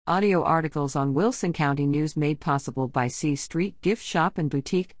audio articles on Wilson County News made possible by C Street Gift Shop and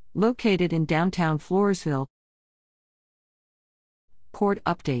Boutique, located in downtown Floresville. Court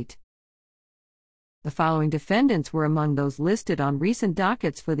update. The following defendants were among those listed on recent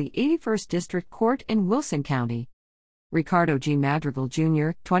dockets for the 81st District Court in Wilson County. Ricardo G. Madrigal Jr.,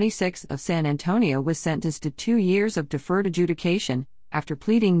 26, of San Antonio, was sentenced to 2 years of deferred adjudication after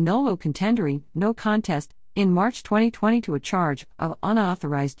pleading nolo contendere, no contest, in March 2020 to a charge of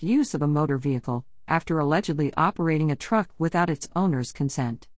unauthorized use of a motor vehicle, after allegedly operating a truck without its owner's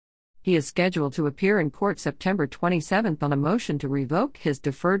consent. He is scheduled to appear in court September 27 on a motion to revoke his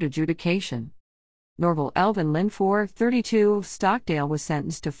deferred adjudication. Norval Elvin Linfor, 32, of Stockdale, was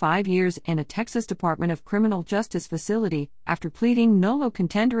sentenced to 5 years in a Texas Department of Criminal Justice facility after pleading nolo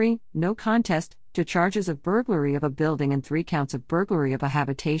contendere, no contest, to charges of burglary of a building and 3 counts of burglary of a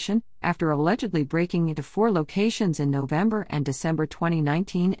habitation, after allegedly breaking into 4 locations in November and December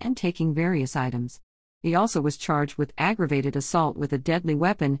 2019 and taking various items. He also was charged with aggravated assault with a deadly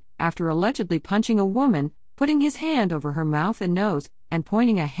weapon, after allegedly punching a woman, putting his hand over her mouth and nose, and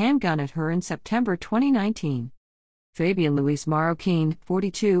pointing a handgun at her in September 2019. Fabian Luis Marroquin,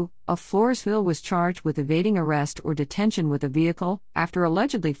 42, of Floresville, was charged with evading arrest or detention with a vehicle, after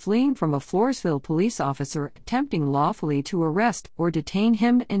allegedly fleeing from a Floresville police officer attempting lawfully to arrest or detain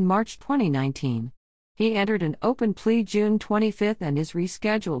him in March 2019. He entered an open plea June 25 and is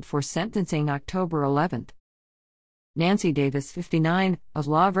rescheduled for sentencing October 11. Nancy Davis, 59, of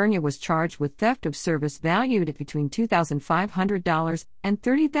La Vernia, was charged with theft of service valued at between $2,500 and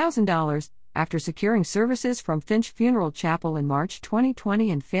 $30,000, after securing services from Finch Funeral Chapel in March 2020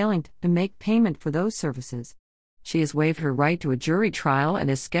 and failing to make payment for those services. She has waived her right to a jury trial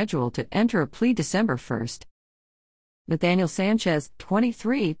and is scheduled to enter a plea December 1. Nathaniel Sanchez,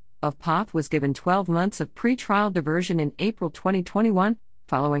 23, of Poth, was given 12 months of pre-trial diversion in April 2021,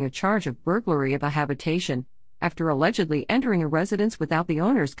 following a charge of burglary of a habitation, after allegedly entering a residence without the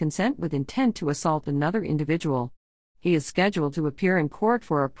owner's consent with intent to assault another individual. He is scheduled to appear in court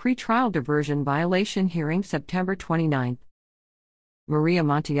for a pre-trial diversion violation hearing September 29. Maria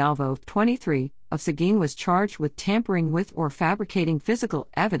Montalvo, 23, of Seguin, was charged with tampering with or fabricating physical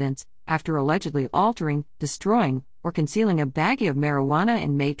evidence after allegedly altering, destroying, or concealing a baggie of marijuana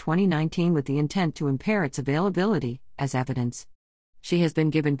in May 2019 with the intent to impair its availability as evidence. She has been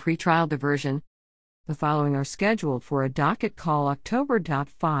given pre-trial diversion. The following are scheduled for a docket call October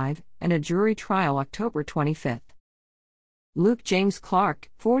 5 and a jury trial October 25. Luke James Clark,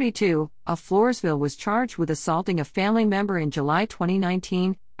 42, of Floresville, was charged with assaulting a family member in July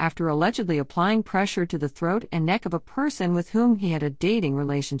 2019 after allegedly applying pressure to the throat and neck of a person with whom he had a dating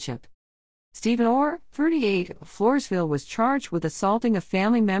relationship. Stephen Orr, 38, of Floresville, was charged with assaulting a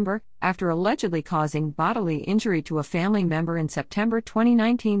family member after allegedly causing bodily injury to a family member in September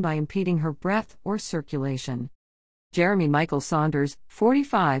 2019 by impeding her breath or circulation. Jeremy Michael Saunders,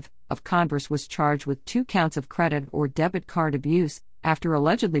 45, of Converse, was charged with 2 counts of credit or debit card abuse after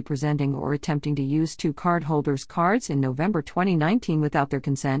allegedly presenting or attempting to use 2 cardholders' cards in November 2019 without their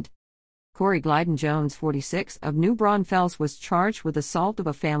consent. Corey Glyden Jones, 46, of New Braunfels, was charged with assault of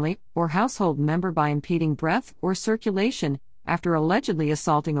a family or household member by impeding breath or circulation after allegedly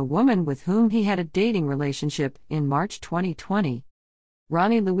assaulting a woman with whom he had a dating relationship in March 2020.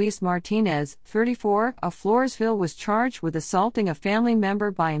 Ronnie Luis Martinez, 34, of Floresville, was charged with assaulting a family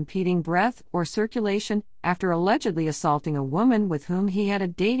member by impeding breath or circulation after allegedly assaulting a woman with whom he had a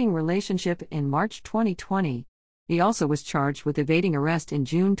dating relationship in March 2020. He also was charged with evading arrest in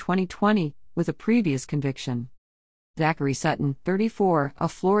June 2020, with a previous conviction. Zachary Sutton, 34,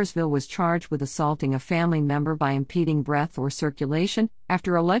 of Floresville, was charged with assaulting a family member by impeding breath or circulation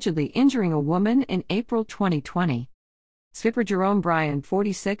after allegedly injuring a woman in April 2020. Skipper Jerome Bryan,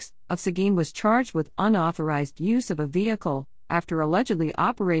 46, of Seguin, was charged with unauthorized use of a vehicle after allegedly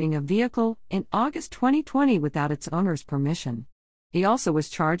operating a vehicle in August 2020 without its owner's permission. He also was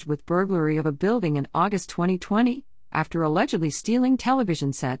charged with burglary of a building in August 2020 after allegedly stealing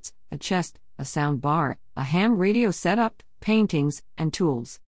television sets, a chest, a sound bar, a ham radio setup, paintings, and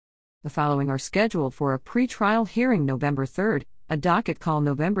tools. The following are scheduled for a pre-trial hearing November 3, a docket call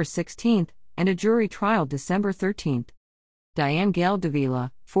November 16, and a jury trial December 13. Diane Gail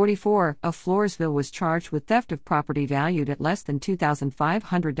Davila, 44, of Floresville, was charged with theft of property valued at less than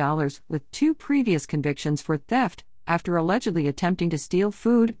 $2,500 with 2 previous convictions for theft after allegedly attempting to steal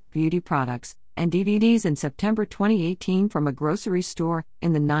food, beauty products, and DVDs in September 2018 from a grocery store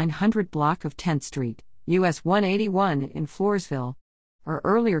in the 900 block of 10th Street, US 181 in Floresville. Her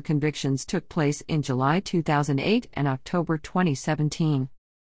earlier convictions took place in July 2008 and October 2017.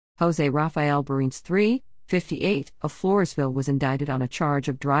 Jose Rafael Barines, 3, 58, of Floresville was indicted on a charge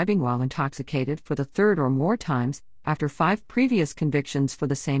of driving while intoxicated for the third or more times, after 5 previous convictions for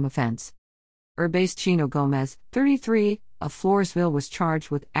the same offense. Urbase Chino Gomez, 33, of Floresville was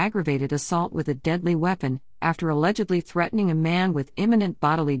charged with aggravated assault with a deadly weapon, after allegedly threatening a man with imminent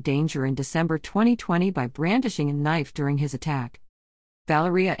bodily danger in December 2020 by brandishing a knife during his attack.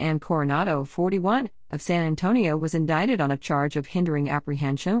 Valeria Ann Coronado, 41, of San Antonio was indicted on a charge of hindering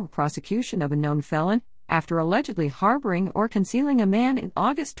apprehension or prosecution of a known felon, after allegedly harboring or concealing a man in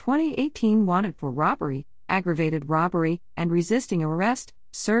August 2018 wanted for robbery, aggravated robbery, and resisting arrest,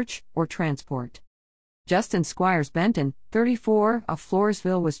 search, or transport. Justin Squires Benton, 34, of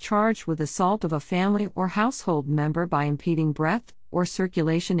Floresville was charged with assault of a family or household member by impeding breath or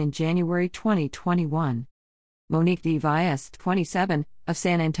circulation in January 2021. Monique D. Valles, 27, of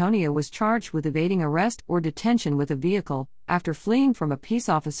San Antonio was charged with evading arrest or detention with a vehicle, after fleeing from a peace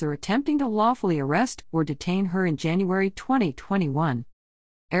officer attempting to lawfully arrest or detain her in January 2021.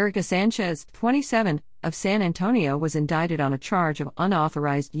 Erica Sanchez, 27, of San Antonio was indicted on a charge of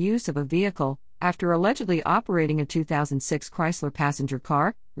unauthorized use of a vehicle, after allegedly operating a 2006 Chrysler passenger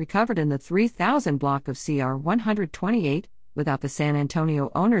car, recovered in the 3000 block of CR 128, without the San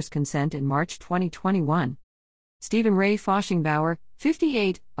Antonio owner's consent in March 2021. Stephen Ray Foshingbauer,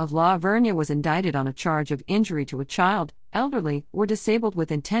 58, of La Vernia was indicted on a charge of injury to a child, elderly, or disabled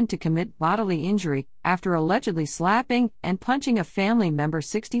with intent to commit bodily injury, after allegedly slapping and punching a family member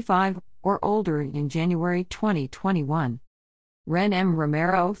 65 or older in January 2021. Ren M.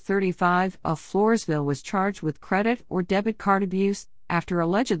 Romero, 35, of Floresville was charged with credit or debit card abuse, after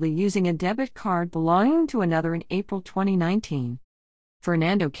allegedly using a debit card belonging to another in April 2019.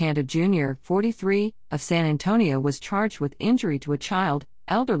 Fernando Canta Jr., 43, of San Antonio was charged with injury to a child,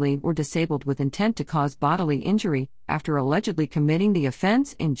 elderly or disabled with intent to cause bodily injury, after allegedly committing the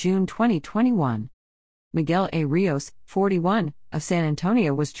offense in June 2021. Miguel A. Rios, 41, of San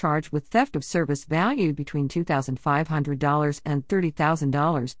Antonio was charged with theft of service valued between $2,500 and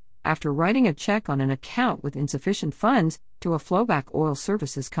 $30,000, after writing a check on an account with insufficient funds to a flowback oil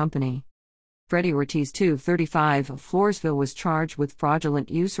services company. Freddie Ortiz, 35, of Floresville was charged with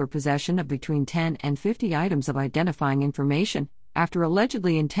fraudulent use or possession of between 10 and 50 items of identifying information, after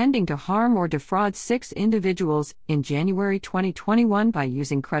allegedly intending to harm or defraud 6 individuals in January 2021 by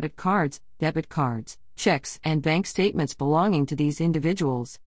using credit cards, debit cards, checks, and bank statements belonging to these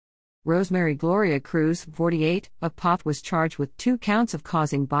individuals. Rosemary Gloria Cruz, 48, of Poth was charged with 2 counts of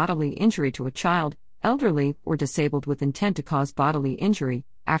causing bodily injury to a child, elderly, or disabled with intent to cause bodily injury,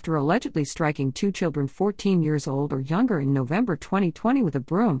 after allegedly striking 2 children 14 years old or younger in November 2020 with a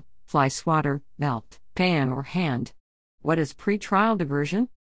broom, fly swatter, belt, pan, or hand. What is pretrial diversion?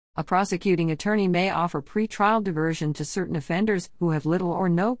 A prosecuting attorney may offer pretrial diversion to certain offenders who have little or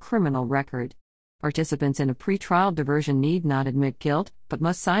no criminal record. Participants in a pretrial diversion need not admit guilt, but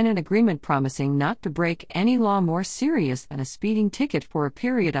must sign an agreement promising not to break any law more serious than a speeding ticket for a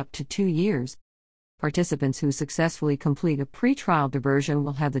period up to 2 years. Participants who successfully complete a pretrial diversion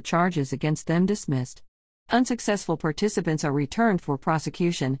will have the charges against them dismissed. Unsuccessful participants are returned for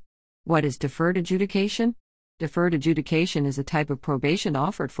prosecution. What is deferred adjudication? Deferred adjudication is a type of probation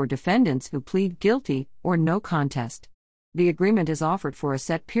offered for defendants who plead guilty or no contest. The agreement is offered for a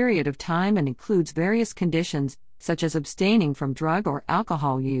set period of time and includes various conditions, such as abstaining from drug or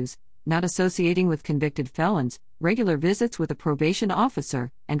alcohol use, not associating with convicted felons, regular visits with a probation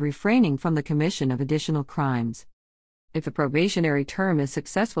officer, and refraining from the commission of additional crimes. If the probationary term is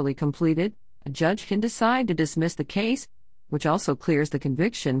successfully completed, a judge can decide to dismiss the case, which also clears the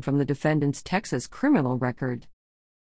conviction from the defendant's Texas criminal record.